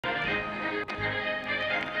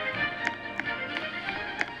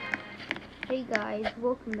Hey guys,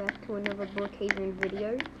 welcome back to another Brookhaven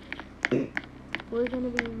video. We're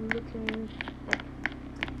going to be looking at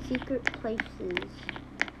secret places.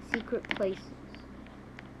 Secret places.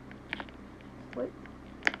 What?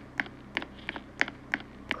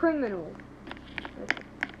 Criminal.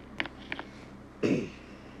 Okay.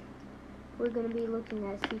 We're going to be looking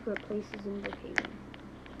at secret places in Brookhaven.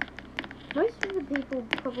 Most of the people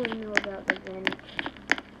probably know about the vent.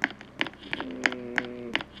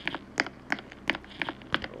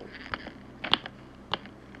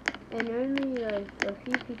 And only a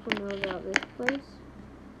few people know about this place.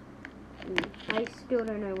 I still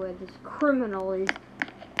don't know where this criminal is.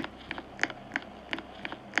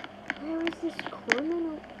 Where is this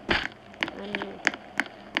criminal? I don't know.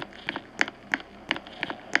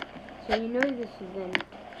 So you know this event.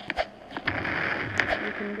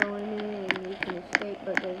 You can go in here and you can escape,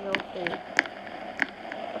 but there's also a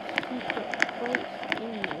secret place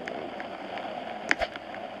in there.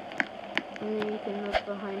 And then you can look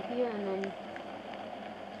behind here, and then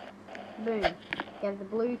boom, you have the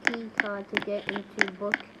blue key card to get into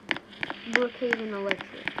Brookhaven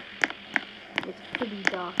Electric. It's pretty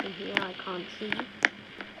dark in here, I can't see.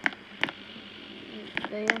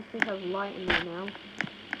 They actually have light in there now,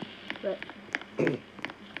 but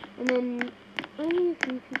and then only a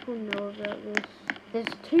few people know about this. There's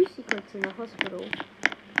two secrets in the hospital.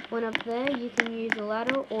 One up there, you can use a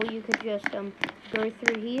ladder, or you could just go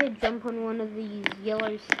through here, jump on one of these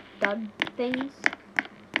yellow stud things.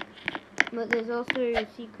 But there's also a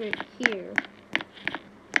secret here.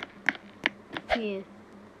 Here.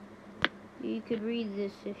 You could read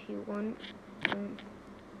this if you want.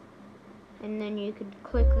 And then you could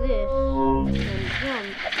click this and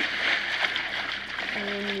jump. And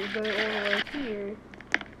then you go all the way here.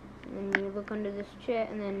 And then you look under this chair,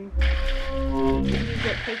 and then you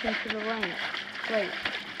get taken to the right.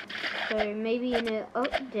 So maybe in an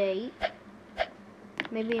update,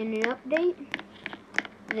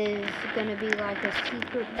 there's gonna be like a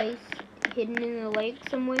secret base hidden in the lake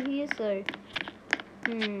somewhere here. So,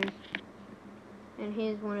 and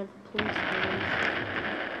here's one of the police cars.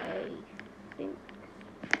 I think.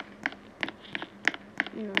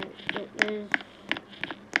 No, there's.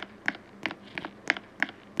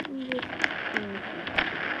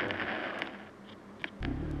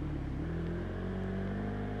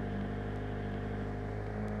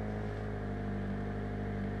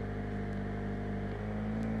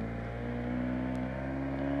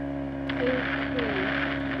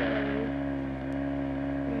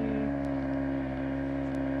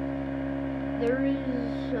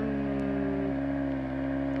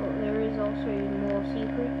 There is also more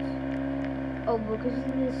secrets. Oh, because of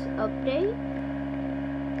this update,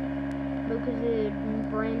 because of the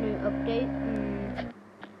brand new update,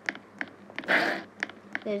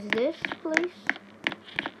 there's this place.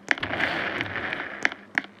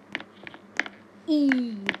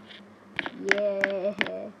 Yeah.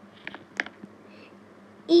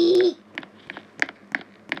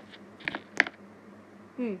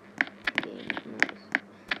 Nice.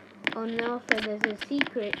 Oh no, so there's a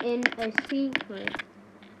secret in a secret.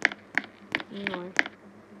 No.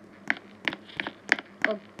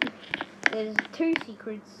 Oh, there's two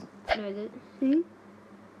secrets. No, see?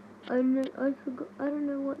 I forgot. I don't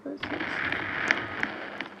know what that says.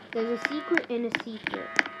 There's a secret in a secret.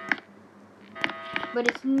 But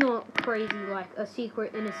it's not crazy like a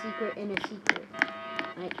secret in a secret in a secret.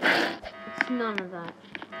 Like, it's none of that.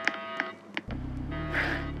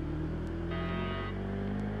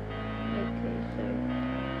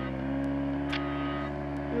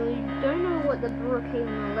 We don't know what the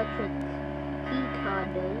Brookhaven electric key card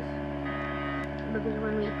does, because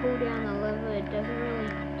when we pull down the lever, it doesn't really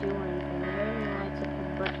do anything. It only lights up the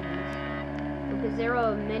buttons, because there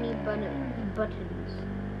are many buttons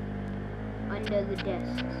under the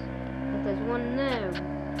desks. But there's one in there,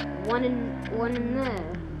 one in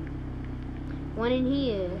there, one in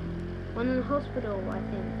here, one in the hospital, I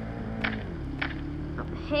think.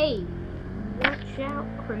 Hey, watch out,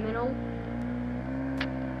 criminal.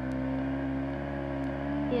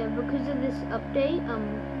 Yeah, because of this update,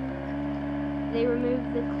 they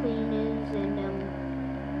removed the cleaners, and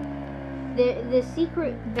the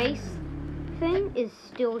secret base thing is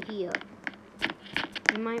still here.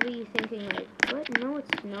 You might be thinking like, what? No,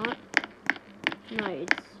 it's not. No,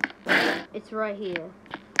 it's right here.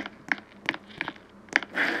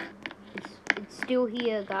 It's still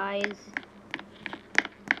here, guys.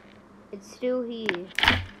 It's still here.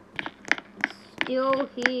 It's still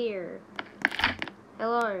here.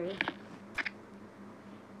 Hello.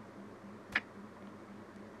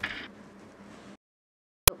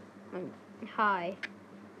 Hi.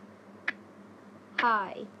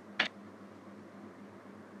 Hi.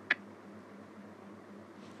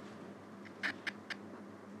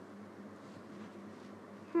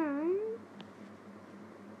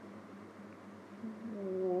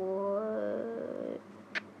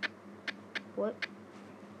 What?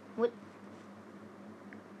 What?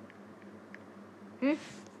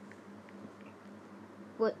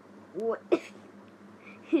 What? What?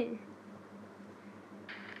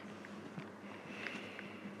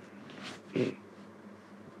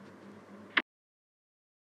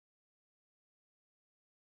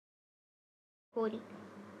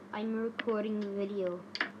 I'm recording the video.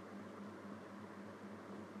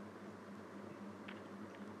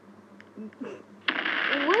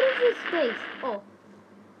 What is this space? Oh.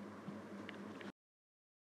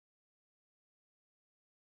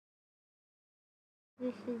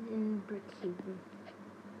 This is in Brookhaven.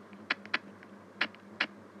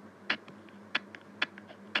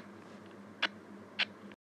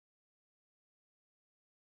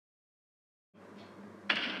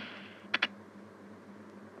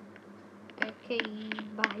 Okay,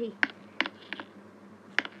 bye.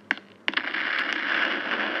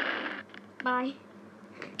 Bye.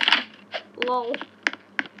 Lol.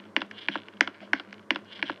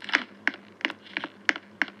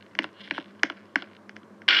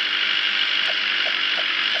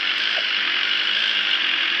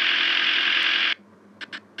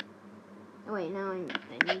 Oh wait, now I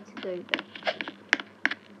need to go back.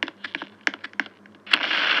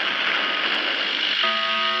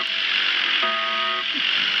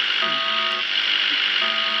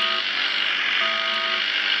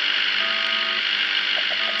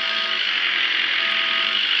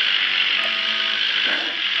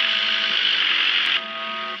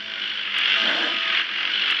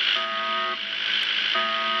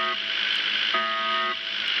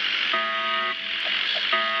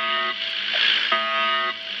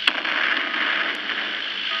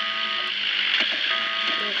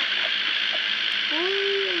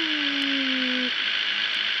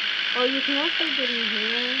 Oh, you can also get in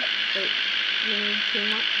here, but you need too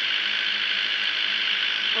much.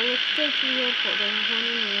 Oh, let's go to the airport. There's one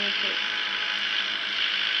in the airport.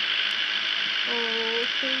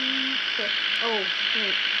 Okay. Oh,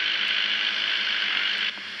 wait.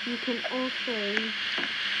 You can also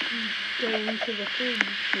go into the fridge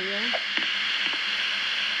here.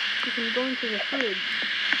 You can go into the fridge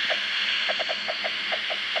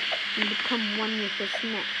and become one with the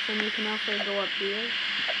snacks, and you can also go up here.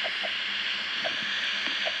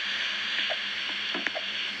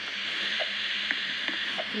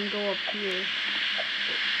 You can go up here.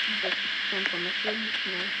 Just jump on the fridge.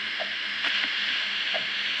 No.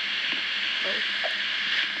 Oh,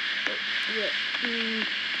 yeah.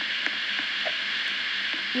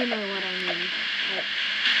 You know what I mean.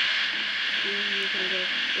 You can go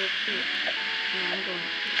here. No, I'm going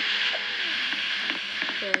up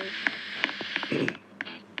here. So,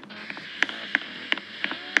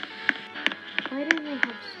 why don't they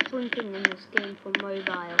have sprinting in this game for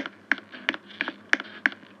mobile?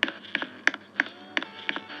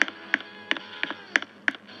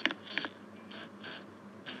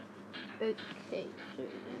 Okay, so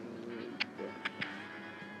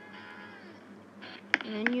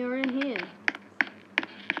and then you're in here.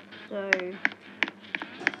 So,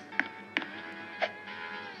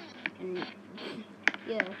 and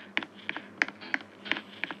yeah.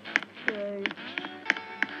 So,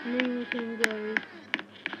 and then you can go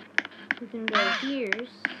here.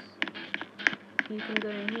 You can go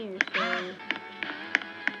in here. So,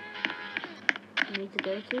 you need to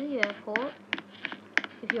go to the airport.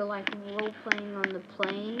 If you're like role playing on the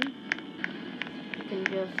plane, you can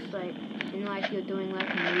just like, and like you're doing like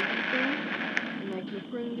a movie thing, and like your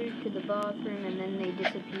friend goes to the bathroom and then they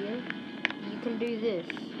disappear. You can do this,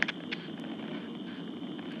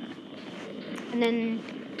 and then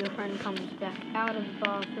your friend comes back out of the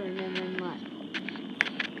bathroom and then like,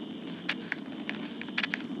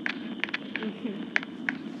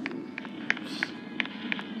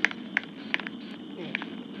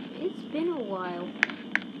 it's been a while.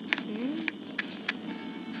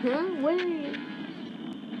 Huh? Where are you?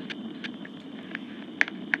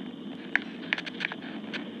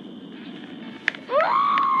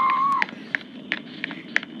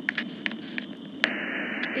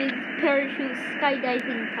 It's parachute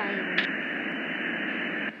skydiving time.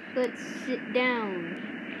 Let's sit down.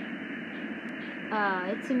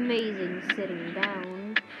 It's amazing sitting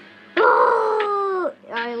down. Oh!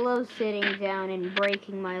 I love sitting down and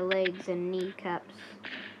breaking my legs and kneecaps.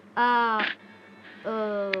 Oh.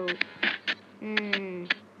 Oh,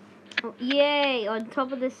 yay! On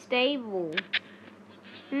top of the stable.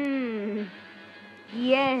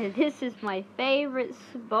 Yeah, this is my favorite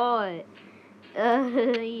spot.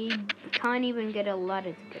 You can't even get a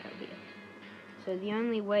ladder to get up here. So the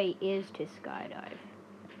only way is to skydive.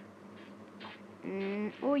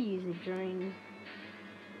 Or use a drone.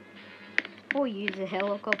 Or use a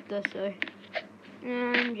helicopter, so...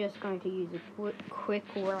 I'm just going to use a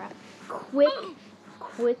quicker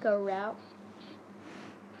route.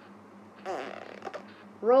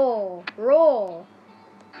 Roar!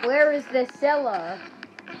 Where is the cellar?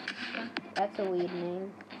 That's a weird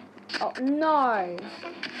name. Oh, no!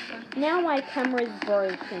 Now my camera's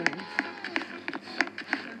broken.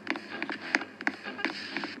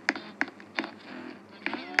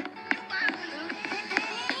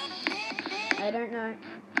 I don't know.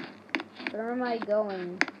 Where am I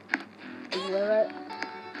going? Is where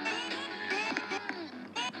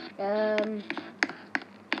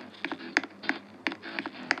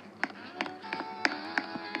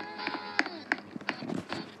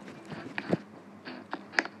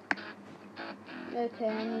okay,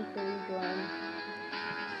 I need to rejoin.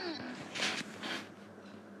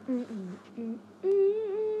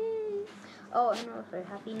 Oh, and also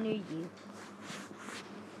Happy New Year.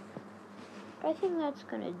 I think that's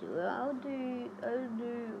gonna do it. I'll do the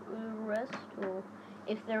rest, or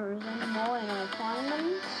if there is any more and I find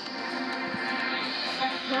them,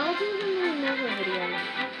 I'll do them in another video.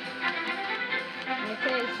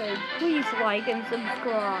 Okay, so please like and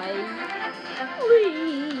subscribe.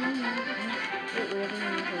 Please. It really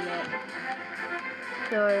means a lot.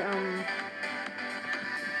 So,